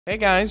Hey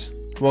guys,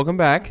 welcome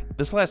back.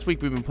 This last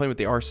week we've been playing with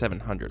the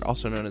R700,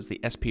 also known as the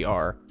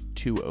SPR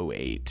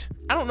 208.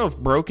 I don't know if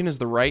broken is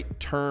the right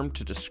term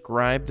to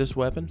describe this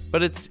weapon,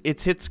 but it's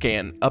hit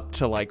scan up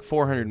to like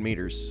 400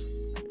 meters,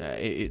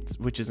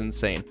 which is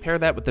insane. Pair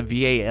that with the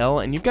VAL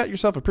and you've got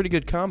yourself a pretty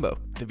good combo.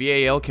 The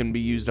VAL can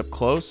be used up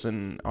close,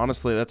 and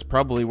honestly that's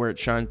probably where it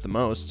shines the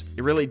most.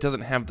 It really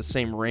doesn't have the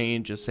same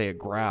range as say a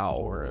Grau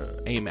or a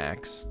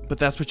AMAX, but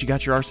that's what you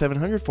got your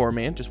R700 for,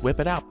 man. Just whip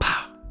it out.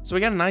 Pow! So we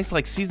got a nice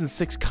like season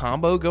 6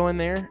 combo going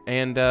there,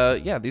 and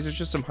yeah, these are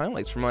just some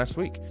highlights from last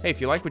week. Hey,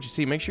 if you like what you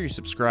see, make sure you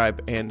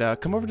subscribe and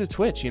come over to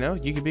Twitch. You know,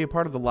 you can be a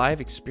part of the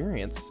live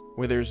experience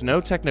where there's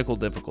no technical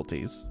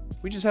difficulties.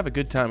 We just have a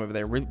good time over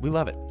there. We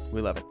love it.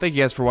 We love it. Thank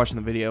you guys for watching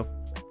the video.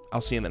 I'll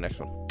see you in the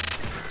next one.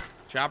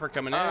 Chopper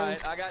coming in. All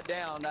right, I got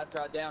down after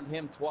I downed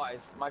him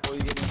twice. Michael,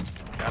 you get me?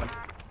 Got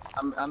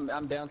him.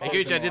 I'm down. Hey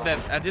Gooch, I did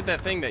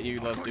that thing that you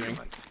love doing.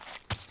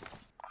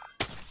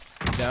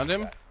 Downed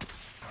him.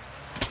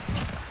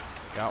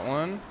 Got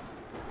one.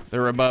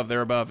 They're above.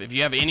 They're above. If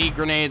you have any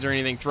grenades or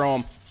anything, throw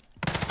them.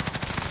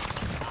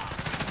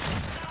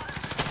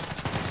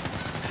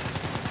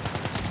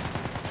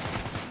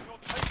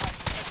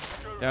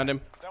 Downed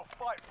him. They'll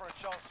fight for a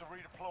chance to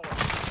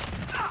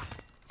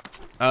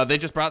redeploy. They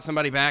just brought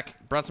somebody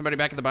back. Brought somebody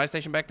back at the buy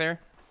station back there.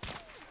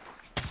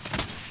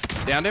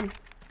 Downed him.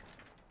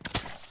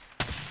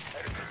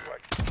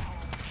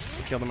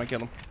 I killed him. I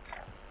killed him.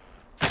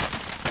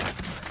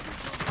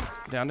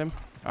 Downed him.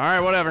 All right,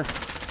 whatever.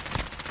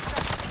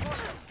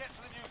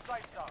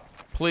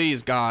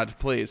 Please, God,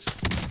 please.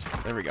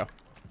 There we go.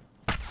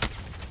 God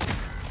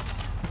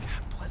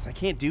bless, I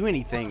can't do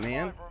anything,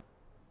 man.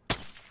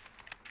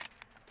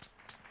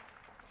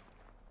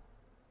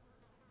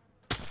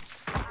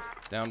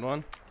 Downed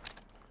one.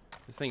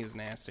 This thing is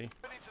nasty.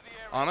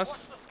 On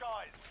us.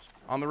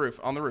 On the roof.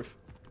 On the roof.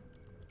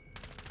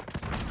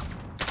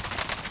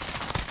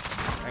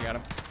 I got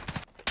him.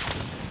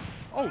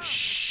 Oh,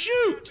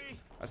 shoot!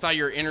 I saw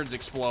your innards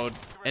explode,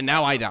 and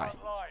now I die.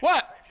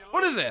 What?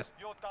 What is this?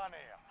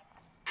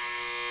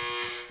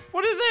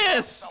 What is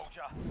this?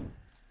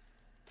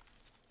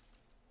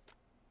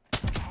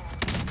 Let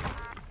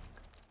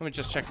me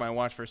just check my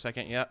watch for a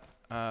second. Yep,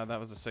 that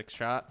was a 6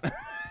 shot.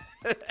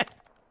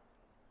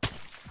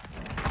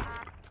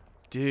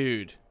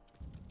 Dude.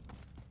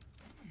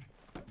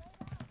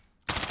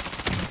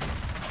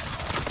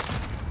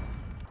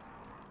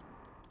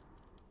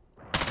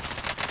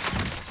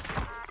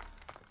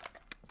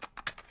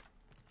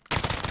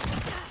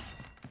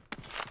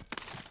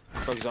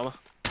 Focus armor.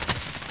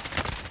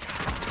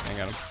 I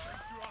got him.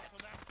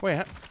 Wait,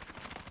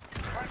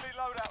 Friendly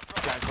loadout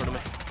drop. Guy in front of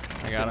me.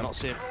 I got him. Not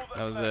see him.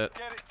 That was it.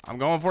 I'm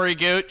going for you,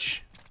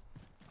 Gooch.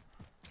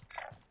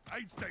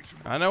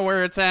 I know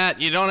where it's at.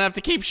 You don't have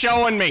to keep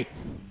showing me.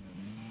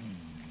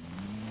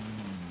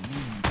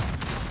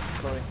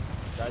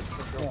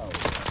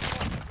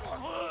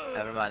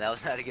 Never mind, that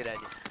was not a good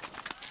idea.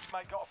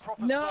 Mate, got a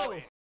proper No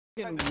sortie.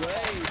 fucking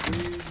way,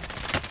 dude.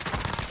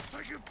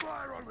 Taking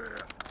fire over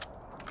here.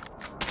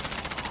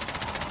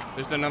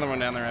 There's another one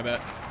down there, I bet.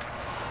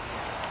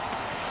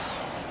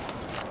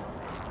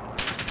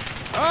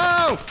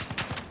 Oh!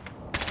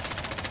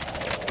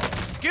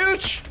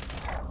 Gooch!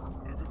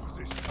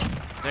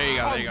 There you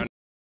go, there you go.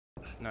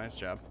 Nice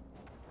job.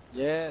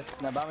 Yes.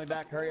 Now buy me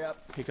back. Hurry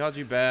up. He called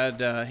you bad,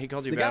 The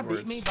guy beat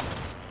words. me.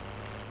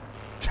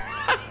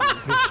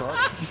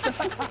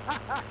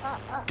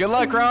 Good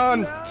luck,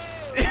 Ron!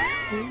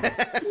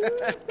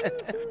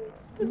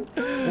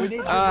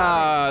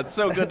 It's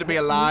so good to be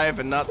alive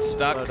and not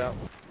stuck. Do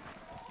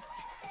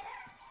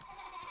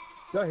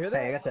I hear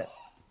that? Hey, I got that.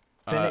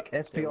 Fennec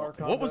SPR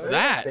combo. What was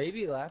that?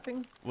 Baby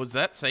laughing? Was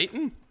that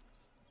Satan?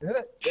 You hear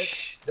that?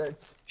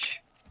 That's.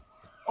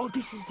 Oh,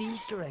 this is the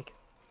Easter egg.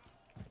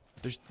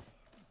 There's...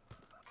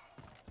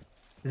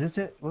 Is this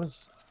it? What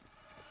is...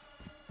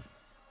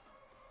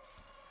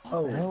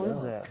 Oh, the hell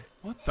is that?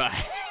 What the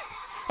heck?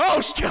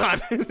 Oh,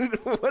 God!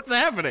 What's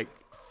happening?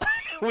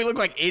 We look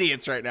like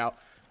idiots right now.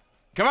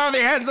 Come on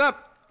with your hands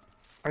up!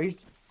 Are you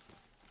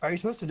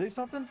supposed to do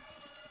something?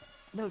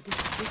 No, this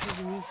is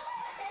an Easter.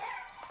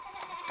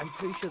 I'm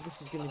pretty sure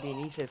this is going to be an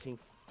Easter thing.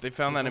 They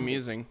found that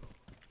amusing.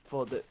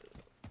 For the...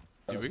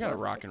 Dude, we gotta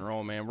rock and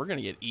roll, man. We're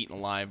gonna get eaten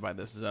alive by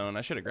this zone.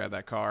 I should have grabbed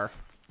that car.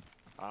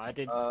 I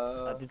did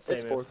say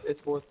it's fourth.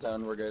 It's fourth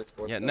zone. We're good. It's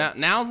fourth. Yeah, zone.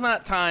 now's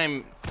not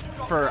time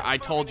for I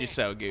told you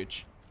so,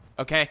 Gooch.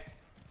 Okay?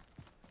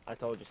 I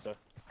told you so.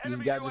 This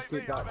guy just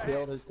got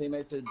killed. His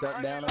teammates had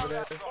ducked down over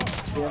there.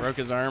 Yeah. Broke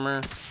his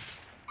armor.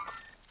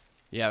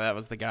 Yeah, that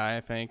was the guy,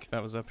 I think,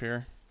 that was up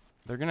here.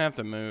 They're gonna have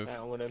to move.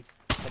 I went in.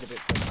 Had a bit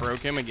Broke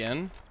him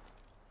again.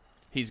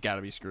 He's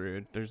gotta be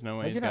screwed. There's no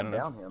way he's got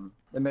enough. Down him.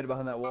 They made it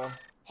behind that wall.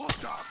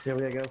 Here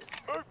we go.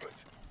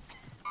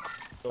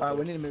 Alright,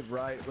 we need to move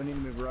right. We need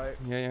to move right.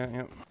 Yeah.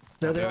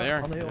 There There they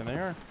are. on the hill. There they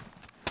are.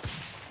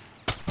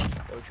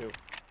 Go shoot.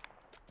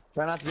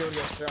 Try not to be able to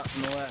get shot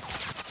from the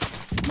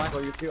left.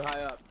 Michael, you're too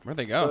high up. Where'd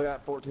they Still go?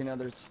 got 14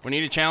 others. We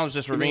need to challenge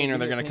this ravine or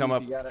they're gonna come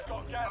up. You got it.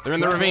 They're in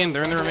the ravine.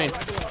 They're in the ravine.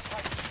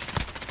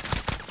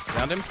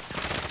 Found him.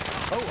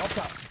 Oh, up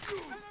top.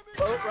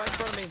 Oh, right in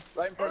front of me.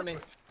 Right in front of me.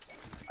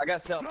 I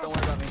got self. Don't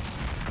worry about me.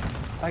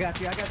 I got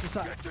you side.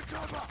 Get to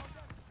cover.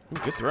 Ooh,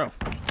 good throw.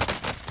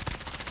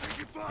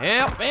 Taking fire.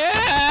 Help!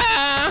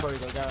 Yeah! Where you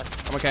go, guys?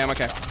 I'm okay. I'm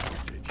okay.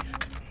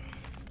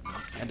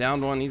 I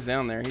downed one. He's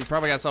down there. He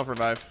probably got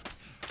self-revive.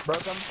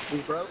 Broke him.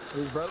 He's broke.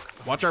 He's broke.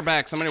 Watch our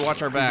back. Somebody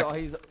watch our back.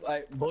 He's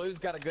like, Blue's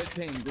got a good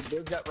ping.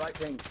 Blue's got right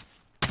ping.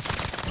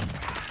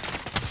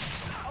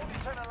 Only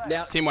 10 left.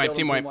 Down. Team wipe, Killed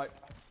team him, wipe.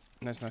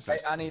 Nice, nice, Hey,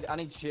 nice. I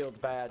need shields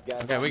bad,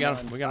 guys. Okay, we got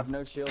him. We got I have him.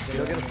 no shields. We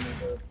got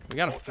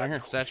him. Right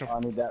here. Satchel. I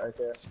need that right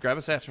there. Grab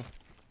a satchel.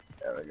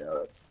 There we go.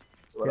 That's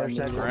what Yeah, I need.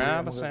 satchel.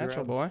 Grab a We'll go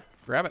satchel, grab boy.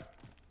 Grab it.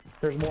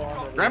 There's more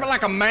on there. Grab it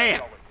like a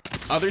man.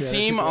 Other Yeah,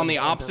 team there's on the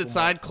people on opposite purple.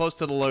 side, close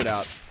to the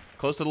loadout.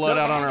 Close to the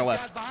loadout on our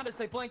left. Guys behind us.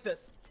 They flanked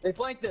us. They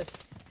flanked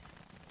us.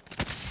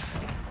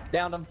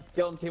 Downed him.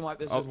 Killed him. Team wipe.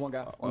 This is one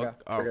guy. One guy.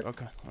 Oh, We're good.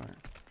 okay. All right.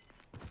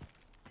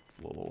 It's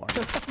a little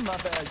alarming. My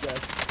bad, guys.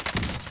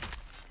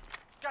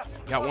 Gas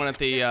is Got one at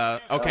the, okay,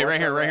 Oh, right here,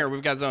 okay, right here.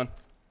 We've got zone.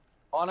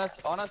 On us.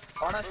 On us.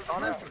 On us.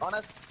 On us. On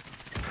us.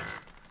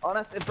 On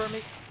us. In front of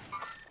me.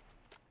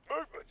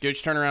 movement.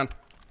 Gooch, turn around.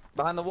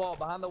 Behind the wall.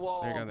 Behind the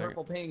wall. There you go, there you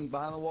Purple ping.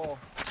 Behind the wall.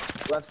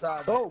 Left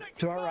side. Oh,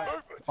 to our right.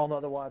 On the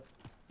other wide.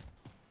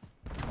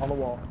 On the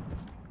wall.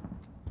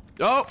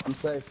 Oh, I'm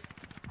safe.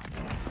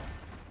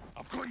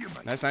 I've got you,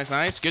 mate. nice, nice,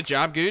 nice. Good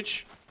job,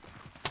 Gooch.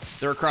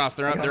 They're across.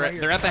 They're right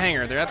here. at the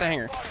hangar. They're at the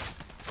hangar.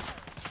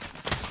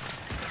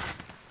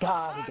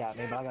 God, he got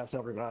me, but I got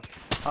silver rush.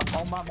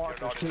 On my mark,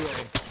 there's two of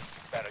them.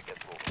 Better get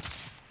moving.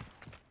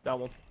 Down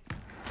one.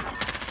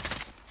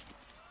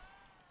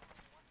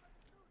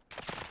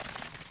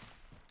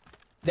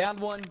 Down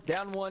one.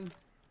 Down one.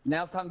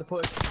 Now it's time to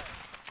push.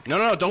 No,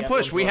 no, no, don't Yeah,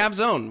 push. don't We push. have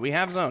zone. We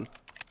have zone.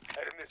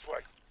 Heading this way.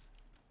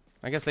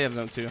 I guess they have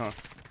zone too, huh?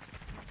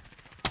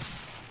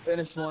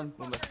 Finish one.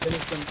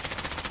 Finish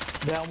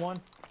them. Down one.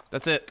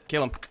 That's it.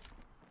 Kill him.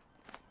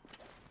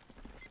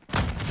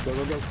 Go,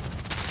 go, go.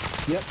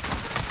 Yep.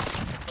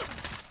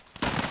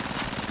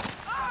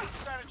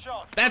 Stand a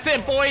chance. That's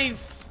it,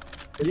 boys.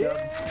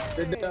 Yeah.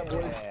 Good job,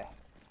 boys.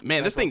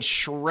 Man, this thing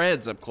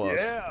shreds up close.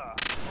 Yeah.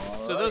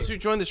 So those who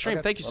joined the stream,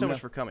 Okay, thank you so let me much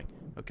know. for coming.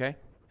 Okay.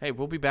 Hey,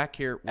 we'll be back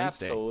here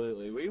Wednesday.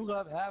 Absolutely. We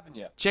love having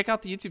you. Check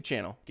out the YouTube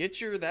channel. Get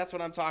your "That's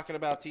What I'm Talking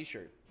About"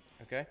 t-shirt.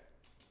 Okay.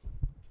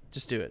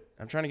 Just do it.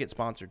 I'm trying to get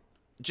sponsored.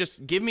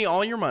 Just give me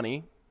all your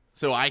money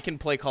so I can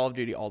play Call of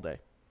Duty all day.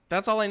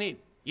 That's all I need.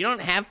 You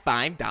don't have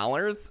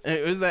 $5?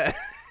 Who's that?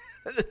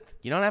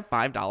 You don't have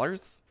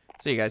 $5?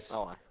 See you guys.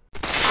 Oh,